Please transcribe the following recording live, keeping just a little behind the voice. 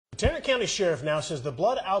Tarrant County Sheriff now says the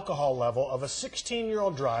blood alcohol level of a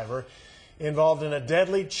 16-year-old driver involved in a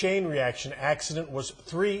deadly chain reaction accident was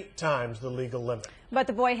 3 times the legal limit. But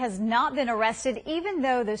the boy has not been arrested, even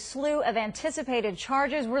though the slew of anticipated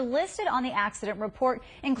charges were listed on the accident report,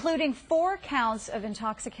 including 4 counts of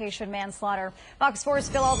intoxication manslaughter. Fox 4's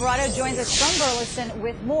Phil Alvarado joins us from Burleson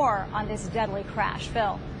with more on this deadly crash.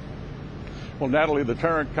 Phil. Well, Natalie, the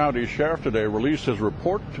Tarrant County Sheriff today released his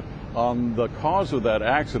report on the cause of that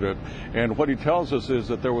accident, and what he tells us is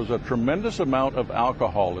that there was a tremendous amount of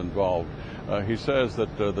alcohol involved. He says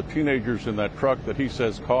that the teenagers in that truck that he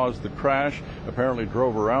says caused the crash apparently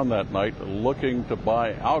drove around that night looking to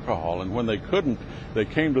buy alcohol, and when they couldn't, they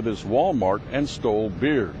came to this Walmart and stole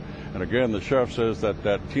beer. And again, the sheriff says that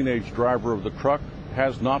that teenage driver of the truck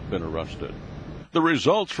has not been arrested. The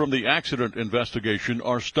results from the accident investigation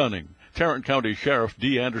are stunning. Tarrant County Sheriff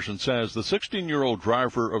D. Anderson says the 16-year-old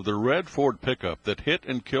driver of the red Ford pickup that hit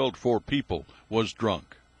and killed 4 people was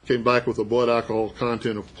drunk. Came back with a blood alcohol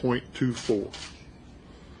content of 0.24,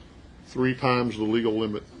 3 times the legal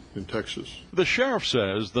limit in Texas. The sheriff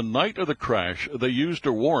says the night of the crash, they used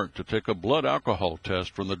a warrant to take a blood alcohol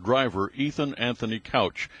test from the driver, Ethan Anthony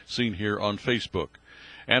Couch, seen here on Facebook.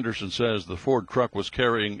 Anderson says the Ford truck was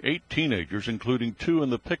carrying 8 teenagers, including 2 in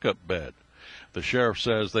the pickup bed. The sheriff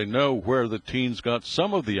says they know where the teens got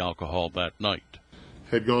some of the alcohol that night.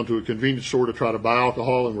 Had gone to a convenience store to try to buy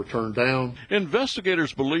alcohol and were turned down.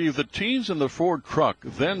 Investigators believe the teens in the Ford truck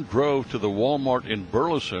then drove to the Walmart in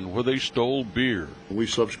Burleson where they stole beer. We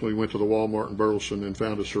subsequently went to the Walmart in Burleson and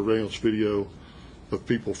found a surveillance video of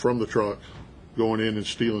people from the truck going in and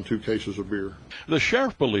stealing 2 cases of beer. The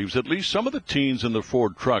sheriff believes at least some of the teens in the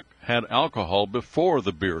Ford truck had alcohol before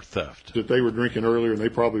the beer theft. That they were drinking earlier and they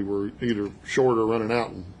probably were either short or running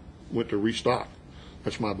out and went to restock.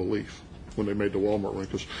 That's my belief when they made the Walmart run,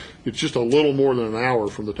 because it's just a little more than an hour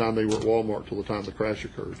from the time they were at Walmart till the time the crash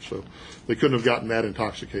occurred. So they couldn't have gotten that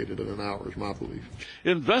intoxicated in an hour, is my belief.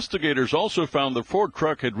 Investigators also found the Ford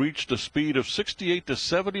truck had reached a speed of 68 to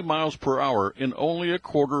 70 miles per hour in only a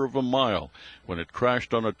quarter of a mile when it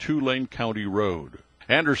crashed on a 2-lane county road.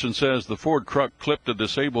 Anderson says the Ford truck clipped a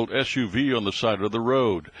disabled SUV on the side of the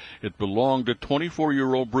road. It belonged to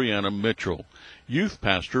 24-year-old Brianna Mitchell. Youth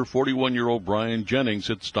pastor 41-year-old Brian Jennings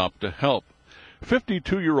had stopped to help.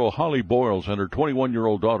 52-year-old Holly Boyles and her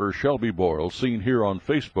 21-year-old daughter Shelby Boyles, seen here on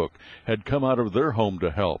Facebook, had come out of their home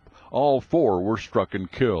to help. All 4 were struck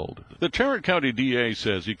and killed. The Tarrant County DA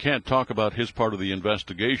says he can't talk about his part of the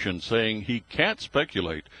investigation, saying he can't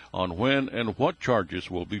speculate on when and what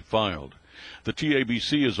charges will be filed. The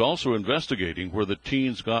TABC is also investigating where the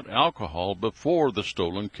teens got alcohol before the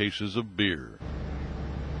stolen cases of beer.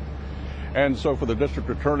 And so for the district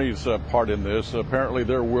attorney's part in this, apparently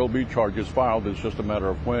there will be charges filed. It's just a matter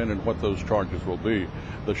of when and what those charges will be.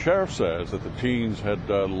 The sheriff says that the teens had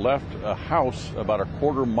left a house about a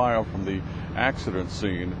quarter mile from the accident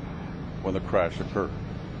scene when the crash occurred.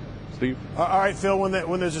 Steve? All right, Phil, when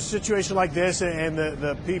there's a situation like this and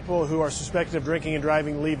the people who are suspected of drinking and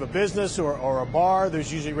driving leave a business or a bar,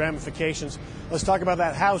 there's usually ramifications. Let's talk about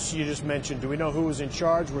that house you just mentioned. Do we know who was in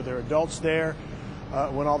charge? Were there adults there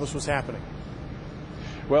when all this was happening?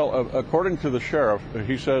 Well, according to the sheriff,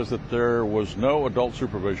 he says that there was no adult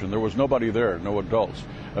supervision. There was nobody there, no adults.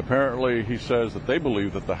 Apparently, he says that they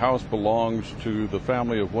believe that the house belongs to the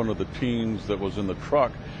family of one of the teens that was in the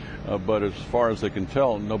truck, but as far as they can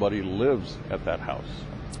tell, nobody lives at that house.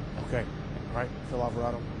 Okay. All right. Phil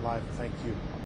Alvarado, live. Thank you.